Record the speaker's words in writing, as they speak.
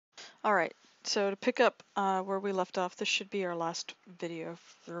All right, so to pick up where we left off, this should be our last video of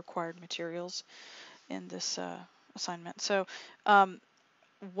the required materials in this assignment. So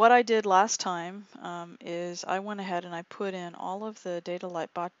what I did last time is I went ahead and I put in all of the data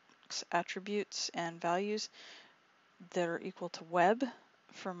lightbox attributes and values that are equal to web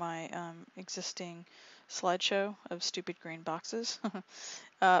for my existing slideshow of stupid green boxes.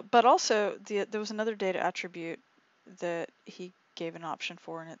 But also there was another data attribute that he gave an option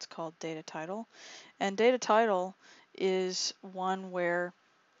for, and it's called data title. And data title is one where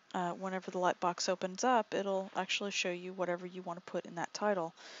whenever the lightbox opens up, it'll actually show you whatever you want to put in that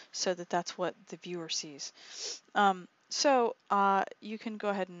title so that that's what the viewer sees. So you can go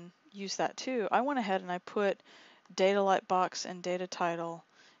ahead and use that too. I went ahead and I put data lightbox and data title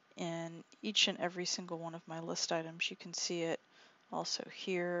in each and every single one of my list items. You can see it also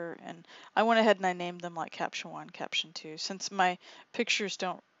here, and I went ahead and I named them like caption 1, caption 2, since my pictures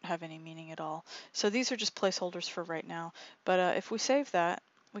don't have any meaning at all. So these are just placeholders for right now, but if we save that,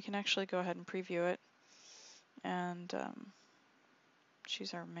 we can actually go ahead and preview it and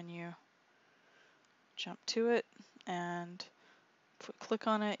choose our menu, jump to it, and click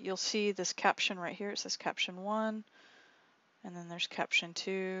on it. You'll see this caption right here. It says caption 1, and then there's caption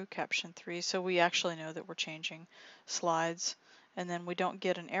 2, caption 3. So we actually know that we're changing slides. And then we don't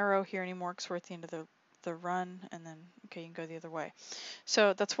get an arrow here anymore because we're at the end of the run, and then, okay, you can go the other way.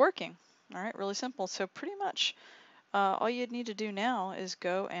 So that's working. All right, really simple. So pretty much all you'd need to do now is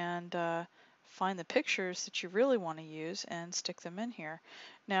go and find the pictures that you really want to use and stick them in here.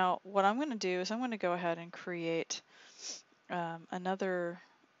 Now, what I'm going to do is I'm going to go ahead and create another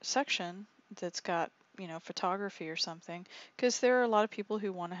section that's got, you know, photography or something, because there are a lot of people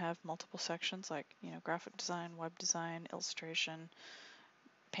who want to have multiple sections, like, you know, graphic design, web design, illustration,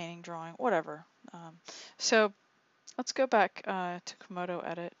 painting, drawing, whatever. So let's go back to Komodo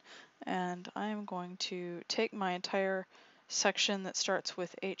Edit, and I'm going to take my entire section that starts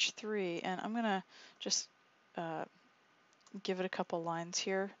with H3, and I'm going to just give it a couple lines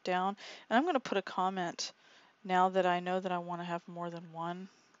here down, and I'm going to put a comment now that I know that I want to have more than one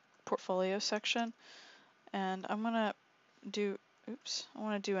portfolio section. And I'm going to do, I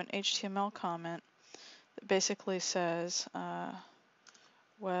want to do an HTML comment that basically says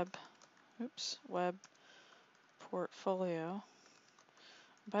web portfolio.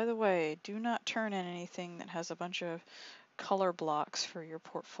 By the way, do not turn in anything that has a bunch of color blocks for your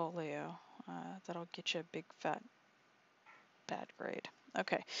portfolio. That'll get you a big fat bad grade.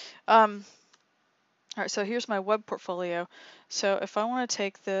 Okay. All right, so here's my web portfolio. So if I want to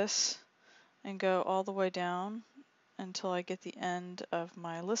take this and go all the way down until I get the end of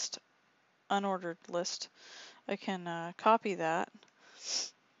my list, unordered list, I can copy that.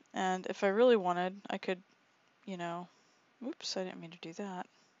 And if I really wanted, I could, you know, oops, I didn't mean to do that.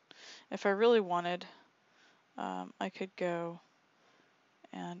 If I really wanted, I could go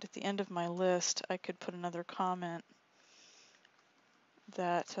and at the end of my list, I could put another comment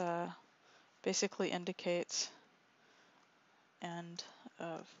that basically indicates end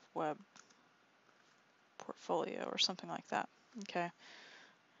of web portfolio or something like that. Okay.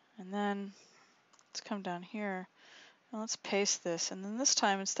 And then let's come down here and let's paste this. And then this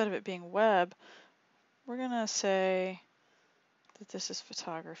time, instead of it being web, we're going to say that this is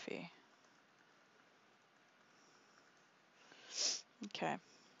photography. Okay.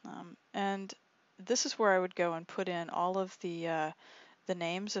 And this is where I would go and put in all of the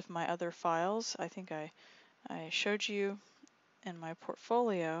names of my other files. I think I showed you in my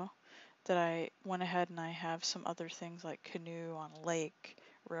portfolio that I went ahead and I have some other things like canoe on lake,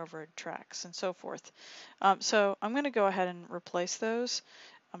 railroad tracks, and so forth. So I'm going to go ahead and replace those.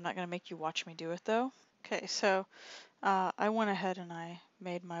 I'm not going to make you watch me do it though. Okay, so I went ahead and I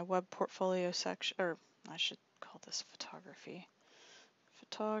made my web portfolio section, or I should call this photography.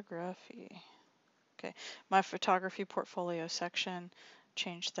 Photography. Okay, my photography portfolio section,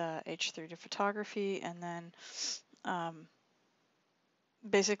 changed the H3 to photography, and then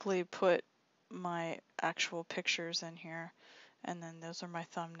basically put my actual pictures in here, and then those are my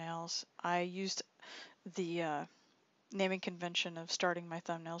thumbnails. I used the naming convention of starting my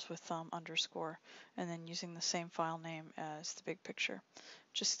thumbnails with thumb underscore and then using the same file name as the big picture.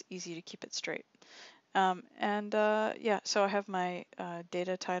 Just easy to keep it straight. Yeah, so I have my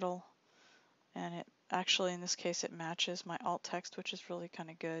data title, and it actually, in this case, it matches my alt text, which is really kind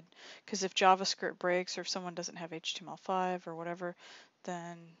of good, because if JavaScript breaks or if someone doesn't have HTML5 or whatever,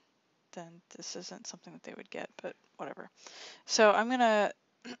 then this isn't something that they would get, but whatever. So I'm going to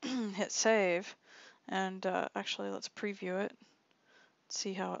hit save, and actually let's preview it,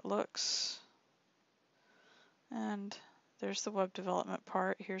 see how it looks. And There's the web development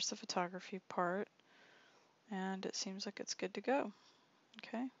part. Here's the photography part. And it seems like it's good to go.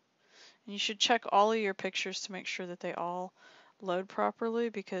 Okay. And you should check all of your pictures to make sure that they all load properly,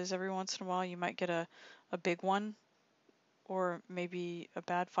 because every once in a while you might get a big one or maybe a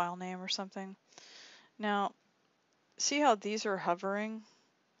bad file name or something. Now, see how these are hovering?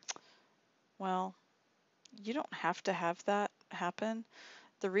 Well, you don't have to have that happen.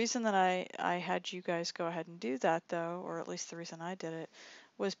 The reason that I had you guys go ahead and do that, though, or at least the reason I did it,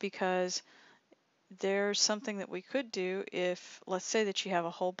 was because there's something that we could do if, let's say that you have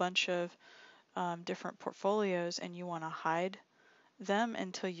a whole bunch of different portfolios and you want to hide them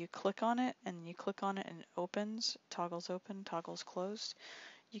until you click on it, and you click on it and it opens, toggles open, toggles closed.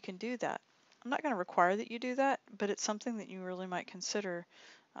 You can do that. I'm not going to require that you do that, but it's something that you really might consider.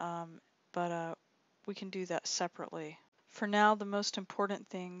 But we can do that separately. For now, the most important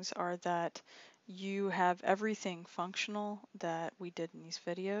things are that you have everything functional that we did in these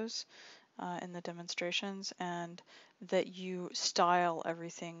videos, in the demonstrations, and that you style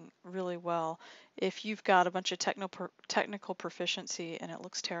everything really well. If you've got a bunch of technical proficiency and it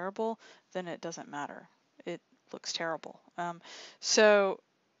looks terrible, then it doesn't matter. It looks terrible. So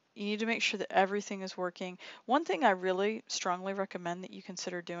you need to make sure that everything is working. One thing I really strongly recommend that you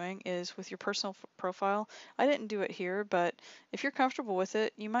consider doing is with your personal profile. I didn't do it here, but if you're comfortable with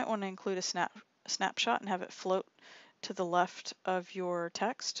it, you might want to include a snapshot and have it float to the left of your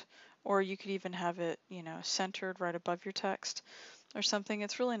text, or you could even have it, centered right above your text or something.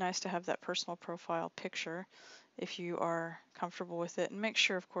 It's really nice to have that personal profile picture if you are comfortable with it, and make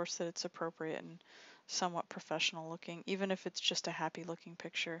sure, of course, that it's appropriate and somewhat professional looking. Even if it's just a happy looking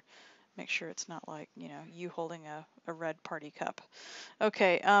picture, make sure it's not like, you holding a red party cup.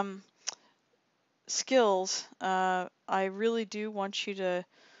 Okay, skills. I really do want you to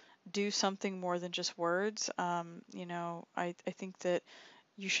do something more than just words. I think that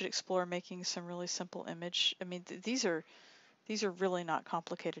you should explore making some really simple image. I mean, these are really not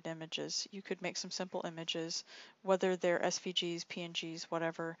complicated images. You could make some simple images, whether they're SVGs, PNGs,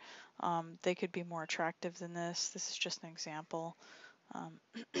 whatever. They could be more attractive than this. This is just an example.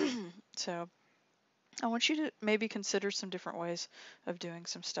 So I want you to maybe consider some different ways of doing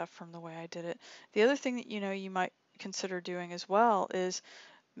some stuff from the way I did it. The other thing that you might consider doing as well is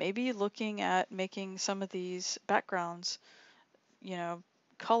maybe looking at making some of these backgrounds,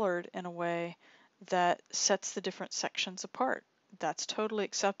 colored in a way that sets the different sections apart. That's totally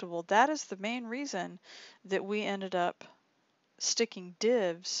acceptable. That is the main reason that we ended up sticking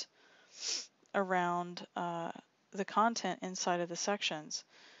divs around the content inside of the sections,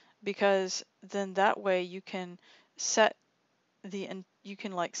 because then that way you can set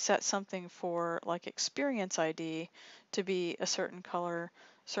set something for like experience ID to be a certain color,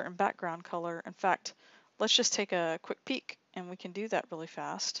 certain background color. In fact, let's just take a quick peek and we can do that really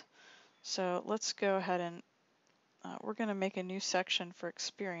fast. So let's go ahead and we're going to make a new section for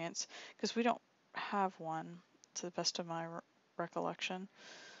experience because we don't have one to the best of my recollection.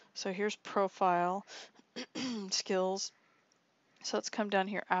 So here's profile, skills. So let's come down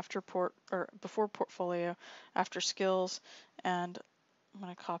here after before portfolio, after skills, and I'm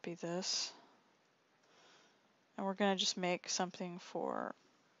going to copy this. And we're going to just make something for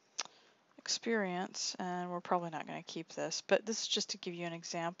experience, and we're probably not going to keep this, but this is just to give you an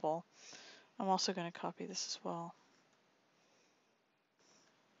example. I'm also going to copy this as well.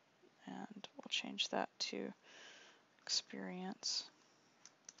 And we'll change that to experience.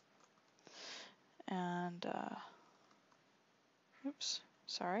 And, oops,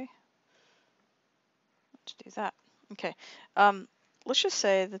 sorry. To do that. Okay, let's just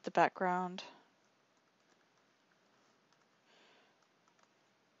say that the background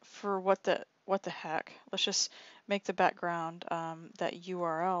for what the heck, let's just make the background that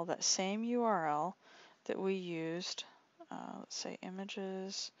URL, that same URL that we used. Let's say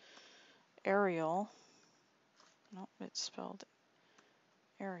images, Arial. Nope, it's spelled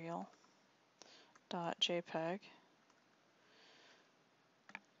Arial.jpg.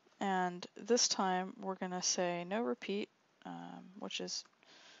 And this time we're going to say no repeat, which is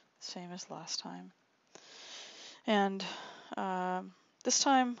the same as last time. And this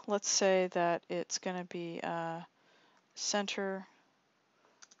time, let's say that it's going to be center,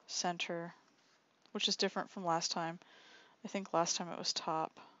 which is different from last time. I think last time it was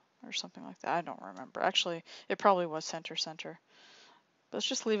top or something like that. I don't remember. Actually, it probably was center. But let's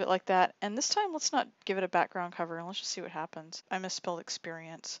just leave it like that. And this time, let's not give it a background cover, and let's just see what happens. I misspelled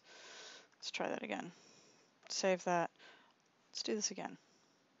experience. Let's try that again. Save that. Let's do this again.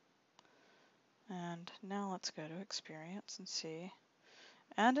 And now let's go to experience and see.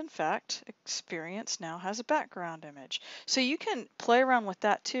 And in fact, Experience now has a background image. So you can play around with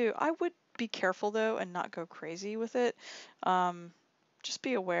that too. I would be careful though and not go crazy with it. Just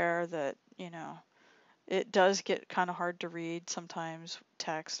be aware that, it does get kind of hard to read sometimes,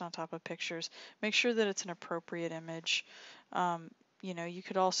 text on top of pictures. Make sure that it's an appropriate image. You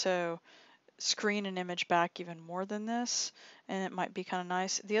could also screen an image back even more than this, and it might be kind of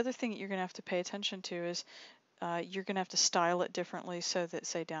nice. The other thing that you're going to have to pay attention to is you're going to have to style it differently so that,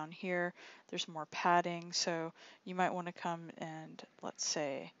 say, down here, there's more padding. So you might want to come and, let's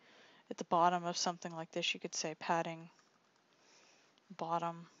say, at the bottom of something like this, you could say padding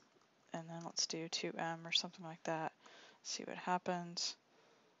bottom, and then let's do 2M or something like that. See what happens.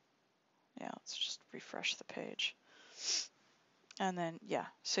 Yeah, let's just refresh the page. And then, yeah,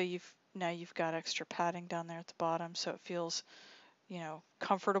 so now you've got extra padding down there at the bottom, so it feels,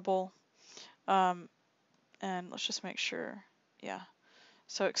 comfortable. And let's just make sure, yeah.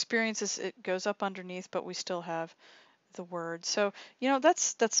 So Experiences, it goes up underneath, but we still have the word. So,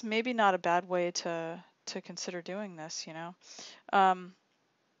 that's maybe not a bad way to consider doing this,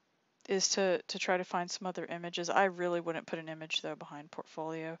 is to try to find some other images. I really wouldn't put an image though behind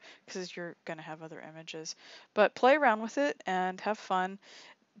portfolio because you're going to have other images. But play around with it and have fun.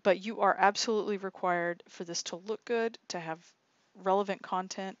 But you are absolutely required for this to look good, to have relevant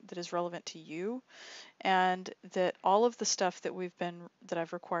content that is relevant to you, and that all of the stuff that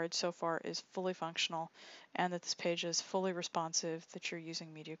I've required so far is fully functional, and that this page is fully responsive, that you're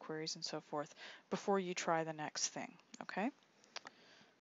using media queries and so forth before you try the next thing. Okay?